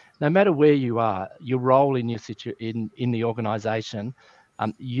 No matter where you are, your role in your in the organisation,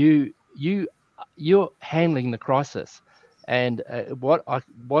 you're handling the crisis. And what I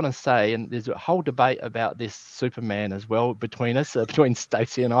want to say, and there's a whole debate about this Superman as well between us, between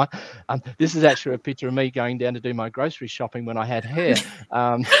Stacey and I. This is actually a picture of me going down to do my grocery shopping when I had hair.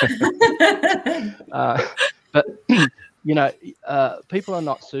 But you know, people are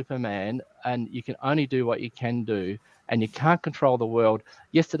not Superman, and you can only do what you can do, and you can't control the world.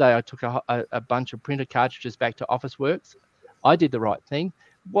 Yesterday, I took a bunch of printer cartridges back to Officeworks. I did the right thing.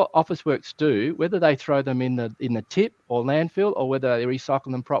 What Officeworks do, whether they throw them in the tip or landfill or whether they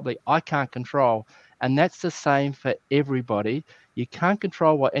recycle them properly, I can't control. And that's the same for everybody. You can't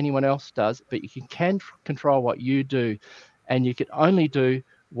control what anyone else does, but you can control what you do. And you can only do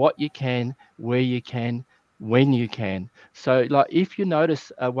what you can, where you can, when you can. So like if you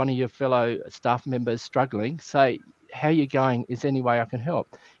notice one of your fellow staff members struggling, say, how are you going? Is there any way I can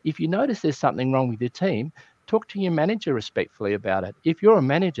help? If you notice there's something wrong with your team, talk to your manager respectfully about it. If you're a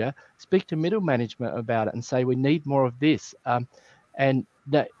manager, speak to middle management about it and say, we need more of this. And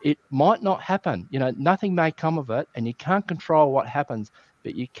that it might not happen. You know, nothing may come of it, and you can't control what happens,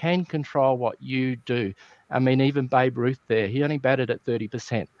 but you can control what you do. I mean, even Babe Ruth there, he only batted at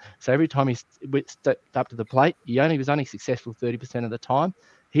 30%. So every time he stepped up to the plate, he was only successful 30% of the time.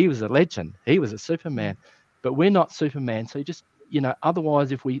 He was a legend. He was a Superman. But we're not Superman. So just, you know,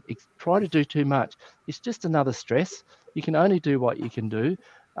 otherwise, if we try to do too much, it's just another stress. You can only do what you can do,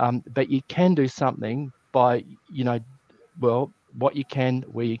 but you can do something by, you know, well, what you can,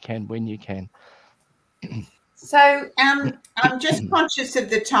 where you can, when you can. So I'm just conscious of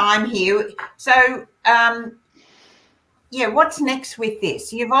the time here. So, what's next with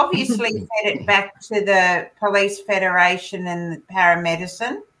this? You've obviously fed it back to the Police Federation and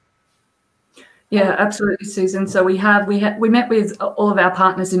paramedicine. Yeah, absolutely, Susan. So we met with all of our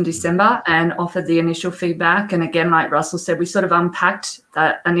partners in December and offered the initial feedback. And again, like Russell said, we sort of unpacked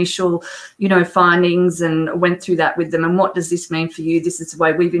that initial, you know, findings and went through that with them. And what does this mean for you? This is the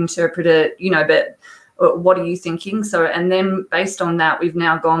way we've interpreted it, you know, but what are you thinking? So, and then based on that, we've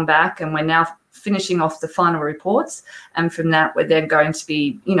now gone back and we're now finishing off the final reports. And from that, we're then going to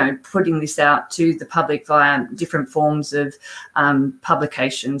be, you know, putting this out to the public via different forms of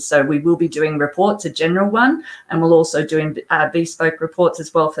publications. So we will be doing reports, a general one, and we'll also doing bespoke reports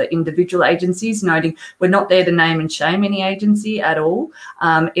as well for individual agencies, noting we're not there to name and shame any agency at all.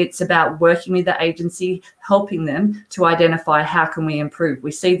 It's about working with the agency, helping them to identify how can we improve.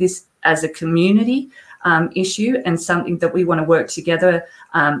 We see this as a community issue and something that we want to work together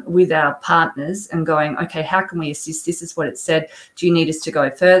with our partners and going, okay, how can we assist? This is what it said. Do you need us to go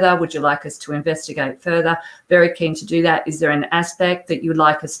further? Would you like us to investigate further? Very keen to do that. Is there an aspect that you'd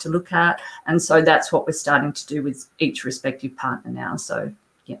like us to look at? And so that's what we're starting to do with each respective partner now. So,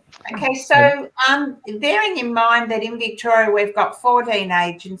 yeah. Okay, so bearing in mind that in Victoria we've got 14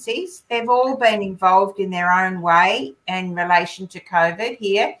 agencies, they've all been involved in their own way in relation to COVID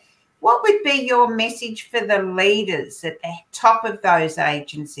here. What would be your message for the leaders at the top of those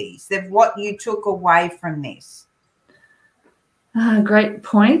agencies, of what you took away from this? Great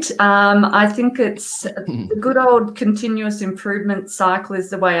point. I think it's the good old continuous improvement cycle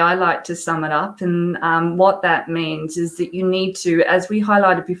is the way I like to sum it up. And what that means is that you need to, as we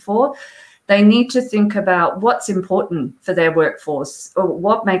highlighted before, they need to think about what's important for their workforce, or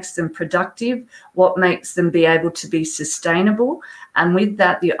what makes them productive, what makes them be able to be sustainable. And with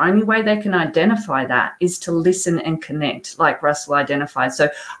that, the only way they can identify that is to listen and connect, like Russell identified. So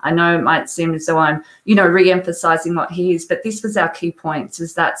I know it might seem as though I'm, re-emphasizing what he is, but this was our key points,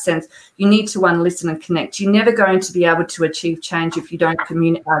 is that sense. You need to, one, listen and connect. You're never going to be able to achieve change if you don't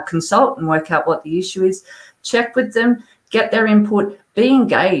consult and work out what the issue is. Check with them, get their input, be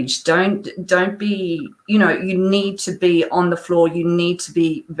engaged. Don't be, you need to be on the floor. You need to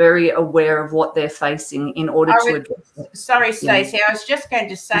be very aware of what they're facing in order to address it. Sorry, Stacey, I was just going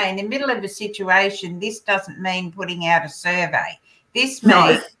to say, in the middle of a situation, this doesn't mean putting out a survey. This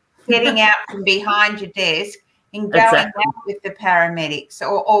means getting out from behind your desk and going out with the paramedics,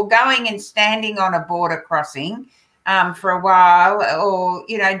 or going and standing on a border crossing for a while, or,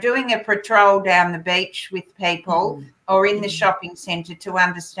 doing a patrol down the beach with people or in the shopping centre to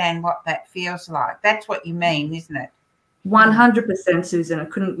understand what that feels like. That's what you mean, isn't it? 100%, Susan. I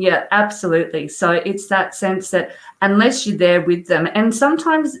couldn't, absolutely. So it's that sense that unless you're there with them, and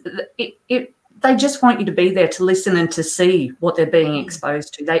sometimes they just want you to be there to listen and to see what they're being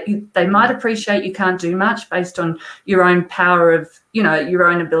exposed to. They might appreciate you can't do much based on your own power of, your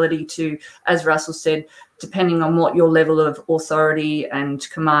own ability to, as Russell said, depending on what your level of authority and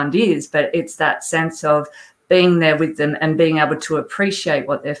command is. But it's that sense of being there with them and being able to appreciate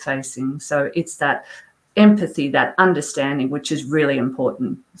what they're facing. So it's that empathy, that understanding, which is really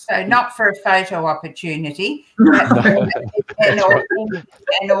important. So not for a photo opportunity, but an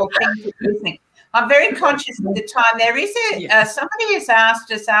authentic listening. I'm very conscious of the time. There is somebody has asked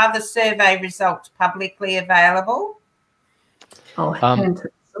us, are the survey results publicly available?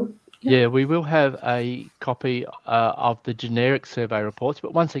 Yeah, we will have a copy of the generic survey reports,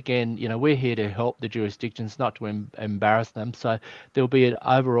 but once again, we're here to help the jurisdictions, not to embarrass them. So there'll be an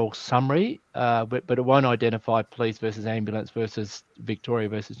overall summary, but it won't identify police versus ambulance versus Victoria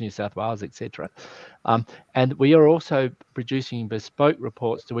versus New South Wales, etc. And we are also producing bespoke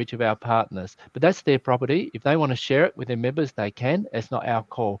reports to each of our partners, but that's their property. If they want to share it with their members, they can. It's not our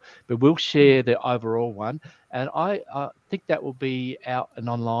call, but we'll share the overall one. And I think that will be out and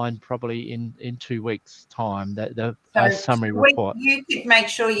online probably in 2 weeks' time, the summary report. You could make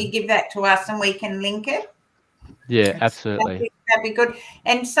sure you give that to us and we can link it. Yeah, absolutely. That'd be good.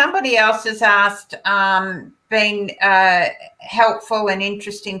 And somebody else has asked, been helpful and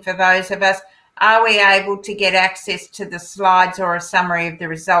interesting for those of us, are we able to get access to the slides or a summary of the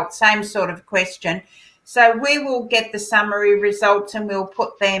results? Same sort of question. So we will get the summary results and we'll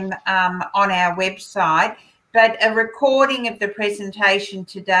put them on our website. But a recording of the presentation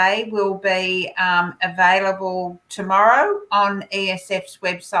today will be available tomorrow on ESF's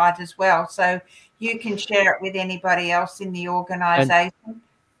website as well. So you can share it with anybody else in the organisation.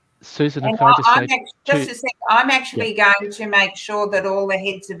 Susan, can I just say... I'm actually going to make sure that all the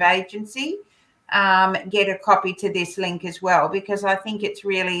heads of agency get a copy to this link as well, because I think it's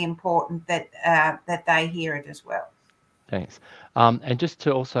really important that that they hear it as well. Thanks. And just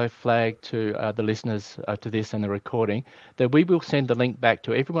to also flag to the listeners to this and the recording, that we will send the link back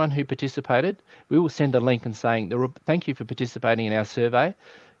to everyone who participated. We will send a link and saying, thank you for participating in our survey.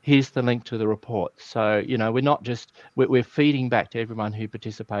 Here's the link to the report. So, we're not just, we're feeding back to everyone who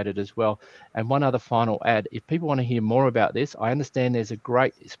participated as well. And one other final ad, if people want to hear more about this, I understand there's a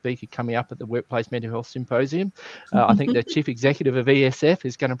great speaker coming up at the Workplace Mental Health Symposium. I think the Chief Executive of ESF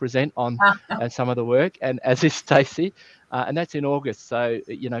is going to present on some of the work, and as is Stacey. And that's in August. So,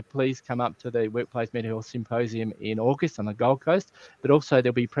 please come up to the Workplace Mental Health Symposium in August on the Gold Coast. But also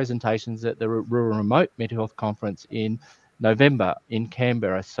there'll be presentations at the Rural Remote Mental Health Conference in November in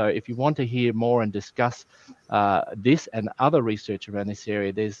Canberra. So if you want to hear more and discuss this and other research around this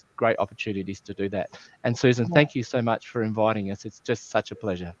area, there's great opportunities to do that. And Susan, thank you so much for inviting us. It's just such a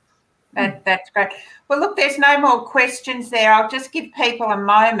pleasure. That's great. Well, look, there's no more questions there. I'll just give people a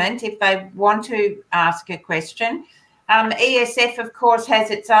moment if they want to ask a question. ESF, of course, has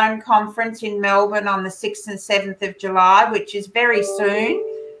its own conference in Melbourne on the 6th and 7th of July, which is very soon.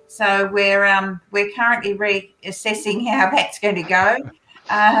 So we're currently reassessing how that's going to go.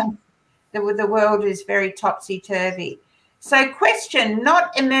 The world is very topsy-turvy. So question,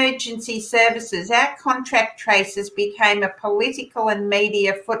 not emergency services. Our contract tracers became a political and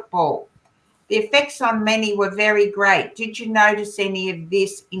media football. The effects on many were very great. Did you notice any of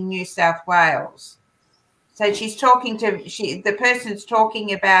this in New South Wales? So she's talking to, the person's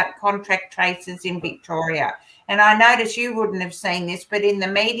talking about contract tracers in Victoria. And I notice you wouldn't have seen this, but in the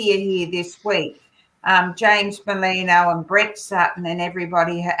media here this week, James Molino and Brett Sutton and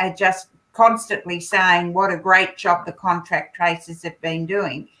everybody are just constantly saying what a great job the contract tracers have been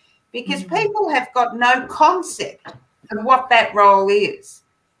doing. because people have got no concept of what that role is.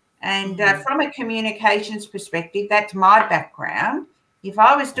 And from a communications perspective, that's my background. If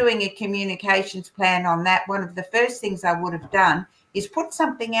I was doing a communications plan on that, one of the first things I would have done is put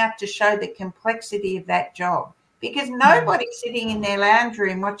something out to show the complexity of that job, because nobody sitting in their lounge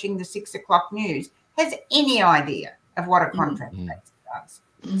room watching the 6 o'clock news has any idea of what a contract does.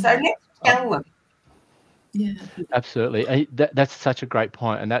 So let's tell them. Yeah, absolutely. That's such a great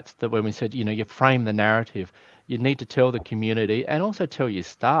point. And that's when we said, you frame the narrative. You need to tell the community and also tell your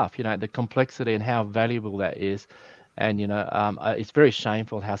staff, the complexity and how valuable that is. And, it's very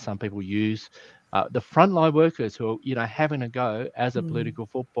shameful how some people use the frontline workers who are, having a go as a political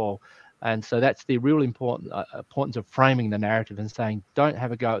football. And so that's the real importance of framing the narrative and saying, don't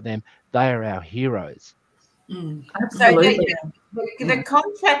have a go at them. They are our heroes. Absolutely. So the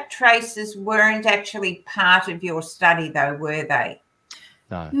contact traces weren't actually part of your study, though, were they?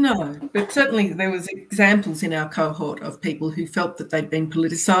 No, but certainly there was examples in our cohort of people who felt that they'd been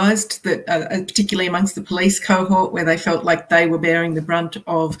politicised, that particularly amongst the police cohort, where they felt like they were bearing the brunt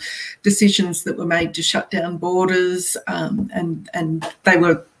of decisions that were made to shut down borders, and they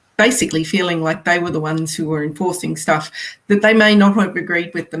were basically feeling like they were the ones who were enforcing stuff that they may not have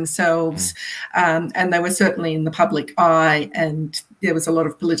agreed with themselves, and they were certainly in the public eye, and there was a lot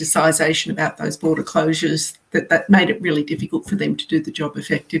of politicisation about those border closures that made it really difficult for them to do the job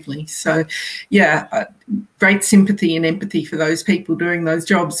effectively. So, yeah, great sympathy and empathy for those people doing those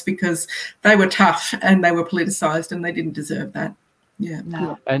jobs, because they were tough and they were politicised and they didn't deserve that. Yeah.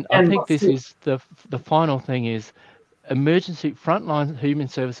 No. And I think this is the final thing is, emergency frontline human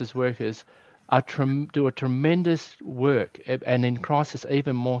services workers do a tremendous work, and in crisis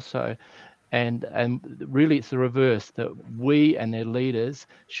even more so. And really it's the reverse, that we and their leaders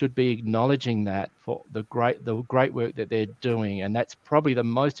should be acknowledging that for the great work that they're doing. And that's probably the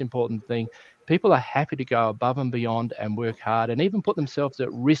most important thing. People are happy to go above and beyond and work hard and even put themselves at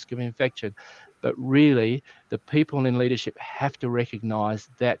risk of infection. But really, the people in leadership have to recognise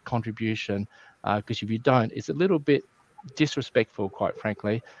that contribution, because if you don't, it's a little bit disrespectful, quite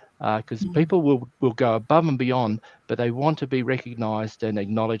frankly, because people will go above and beyond, but they want to be recognised and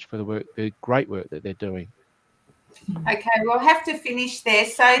acknowledged for the great work that they're doing. Okay, we'll have to finish there.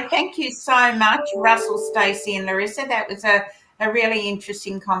 So thank you so much, Russell, Stacey and Larissa. That was a really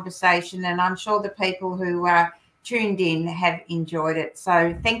interesting conversation, and I'm sure the people who tuned in have enjoyed it.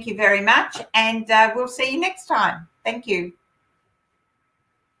 So thank you very much, and we'll see you next time. Thank you.